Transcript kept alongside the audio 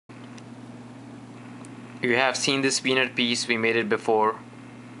You have seen this peanut piece, we made it before.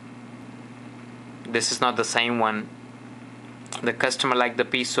 This is not the same one. The customer liked the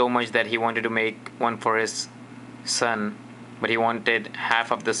piece so much that he wanted to make one for his son, but he wanted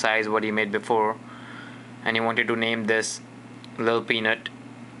half of the size what he made before, and he wanted to name this Lil Peanut.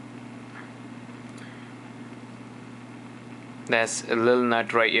 That's a LIL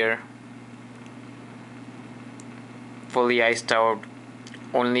Nut right here, fully iced out,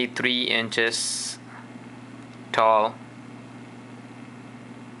 only 3 inches tall,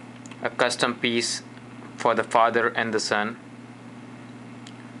 a custom piece for the father and the son.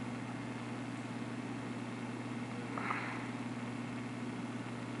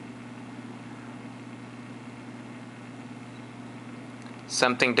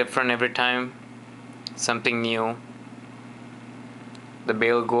 Something different every time, something new. The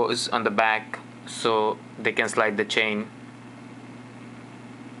bail goes on the back so they can slide the chain.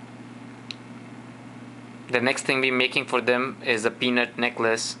 The next thing we're making for them is a peanut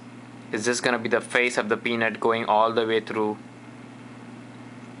necklace. It's just gonna be the face of the peanut going all the way through,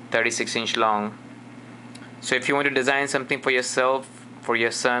 36-inch long. So if you want to design something for yourself, for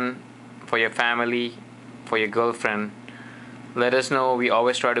your son, for your family, for your girlfriend, let us know. We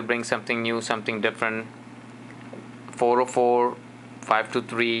always try to bring something new, something different.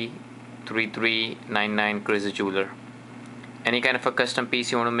 404-523-3399 Chris Any kind of a custom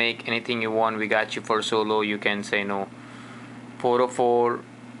piece you want to make, anything you want, we got you. For solo, you can say no.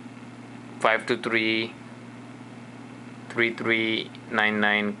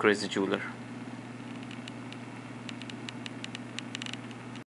 404-523-3399 Chris